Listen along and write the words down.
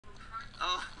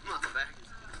Oh, my back is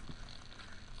killing.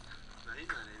 No, he's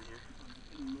not in here.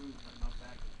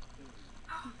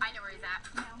 I know where he's at.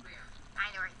 I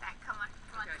know where he's at. Come on,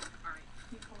 come on. Okay, alright.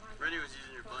 Randy was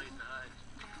using your blanket to hide.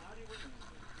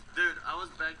 Dude, I was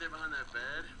back there behind that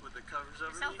bed with the covers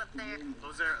over Michelle's me. up there. I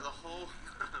was there the whole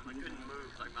time. I couldn't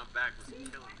move. Like, my back was killing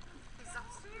me. He's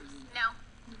upstairs? No.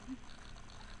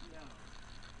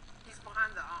 He's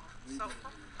behind the sofa.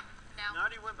 No. Now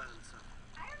he went behind the sofa.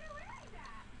 I don't know where he's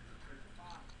at.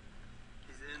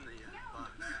 He's in the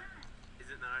box.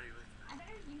 He's in the already with us.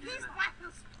 He's behind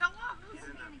his pillow. He's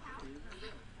in that box.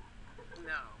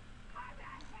 No.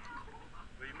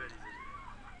 What do you bet he's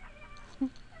in?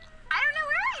 I don't know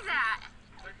where he's at.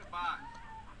 Check the box.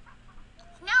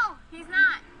 No, he's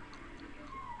not.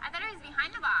 I thought he was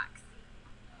behind the box.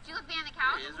 Did you look behind the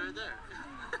couch? He is right there.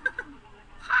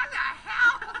 How the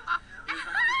hell? He's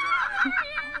behind the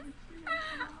dryer.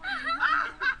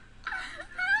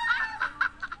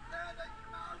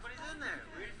 Nobody's in there.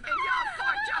 And y'all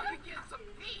thought y'all could get some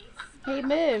peace. He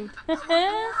moved.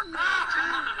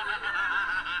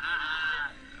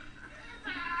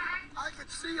 I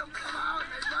could see them come out and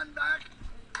they run back.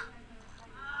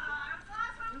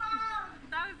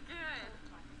 That was good.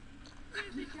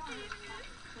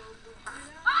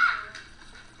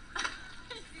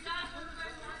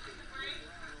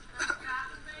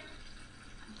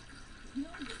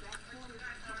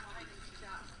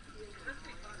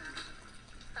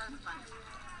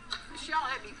 Michelle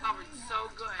had me covered so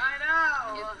good. I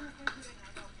know.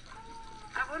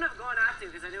 I wouldn't have gone after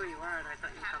you because I knew who you were and I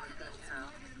thought you covered good, so.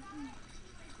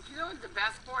 You know what the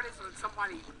best part is when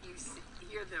somebody,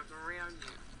 hear them around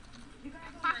you.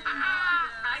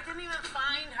 I didn't even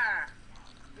find her.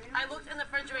 I looked in the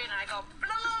refrigerator and I go,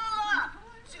 blah, blah, blah.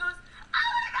 She goes, oh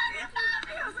my God, you found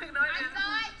me. I was like, no, I I didn't.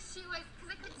 thought she was, because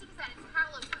I couldn't see because it's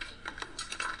Carlos.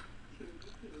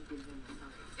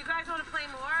 You guys want to play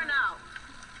more or no?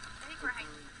 I think we're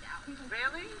hiding this out.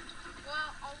 Really? Well,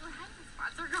 all the hiding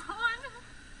spots are gone.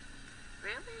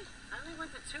 Really? I only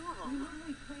went to 2 of them.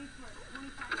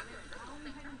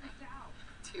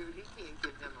 Dude, he can't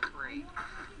give them a break.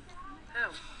 Who?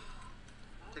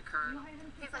 The Colonel.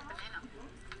 He's like the minnow.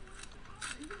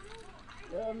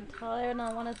 I'm tired and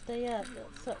I want to stay up. That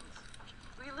sucks.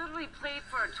 We literally played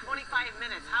for 25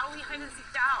 minutes. How are we hide and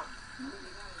seeked out?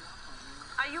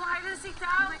 Are you hide and seeked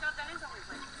out? Oh my God, that is always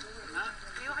like.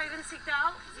 Are you hide and seeked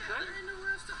out? I didn't know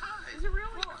where else to hide. Is it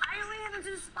really? Well, I only had to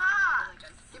do spots.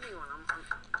 Give me one.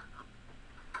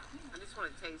 I just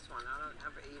want to taste one. I don't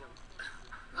ever eat them.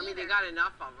 I mean, they got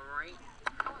enough of them, right?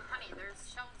 Oh, honey, there's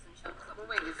shelves and shelves of Well,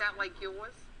 them. wait, is that like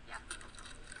yours? Yeah.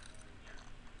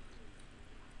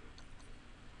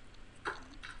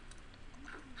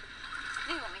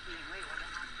 They won't make you eat way more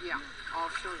than that. Yeah, all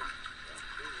sugar.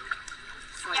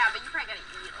 It's like, Yeah, but you probably gotta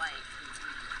eat like.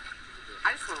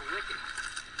 I just want to lick it.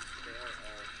 They are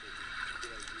all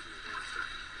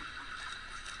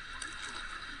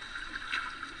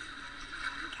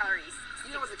Calories.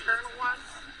 You know what the Colonel was?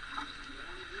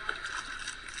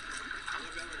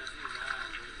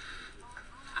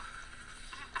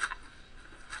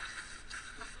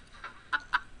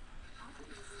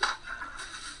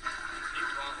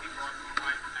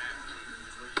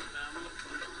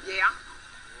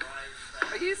 Yeah.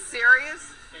 Are you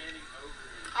serious?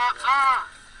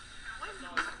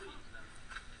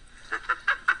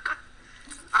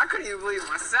 I couldn't even believe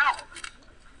myself.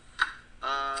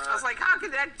 I was like, how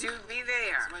could that dude be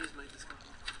there? Somebody just make this go.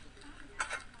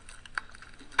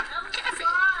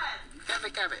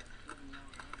 Kevin.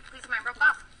 Please, mine broke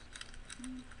off.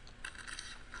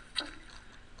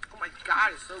 Oh my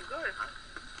God, it's so good,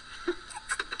 huh?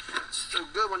 It's so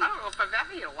good when I you don't know if I've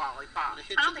ever eaten a lollipop.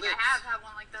 hit I your don't think lips. I have had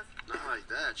one like this. Not like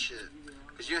that shit.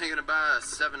 Because you ain't gonna buy a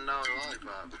 $7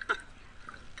 lollipop.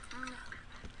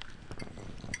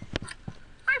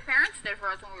 My parents did for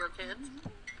us when we were kids.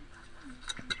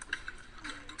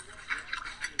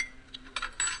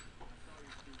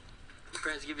 Your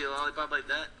parents give you a lollipop like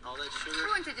that? All that sugar?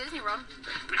 We went to Disney World.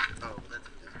 Oh, that's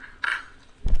it.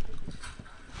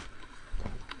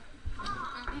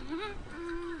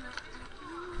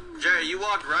 Jerry, you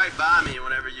walked right by me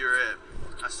whenever you were at.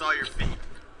 I saw your feet.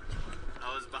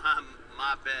 I was behind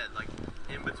my bed, like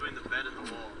in between the bed and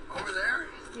the wall. Over there,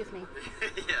 Excuse me.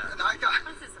 Yeah. and I got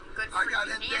This is some good in freaking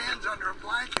candy. Dan's under a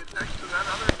blanket next to that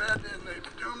other bed in the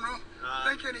doom room,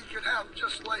 thinking he could have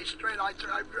just lay straight. I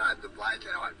grabbed the blanket,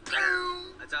 I went,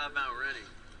 boom. That's how I found Rennie.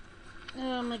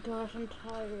 Oh my gosh, I'm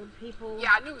tired, people.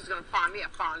 Yeah, I knew he was gonna find me. I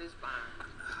found his barn.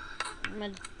 I'm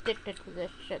addicted to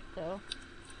this shit, though.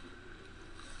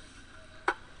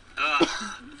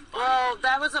 Well,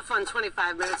 that was a fun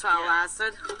 25 minutes while it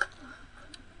lasted.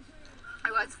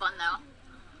 was fun though.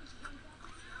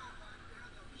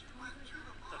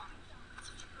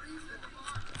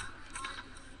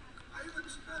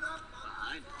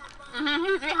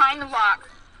 He was behind the box.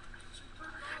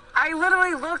 I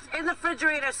literally looked in the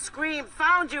refrigerator, screamed,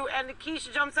 found you, and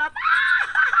Keisha jumps up.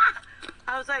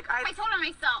 I was like, I told her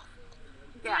myself.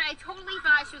 Yeah. But I totally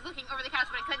thought she was looking over the couch,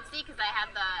 but I couldn't see because I had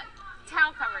the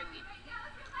towel covering me.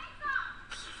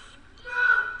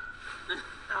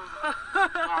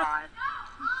 God.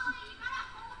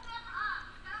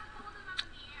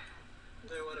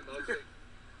 They want a milkshake?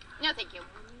 No, thank you.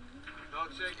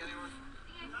 Milkshake, anyone?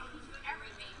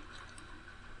 Everything.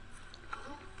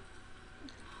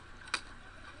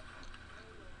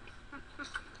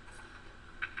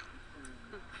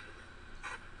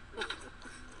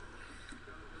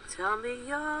 Tell me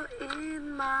you're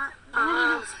in my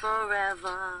arms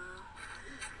forever.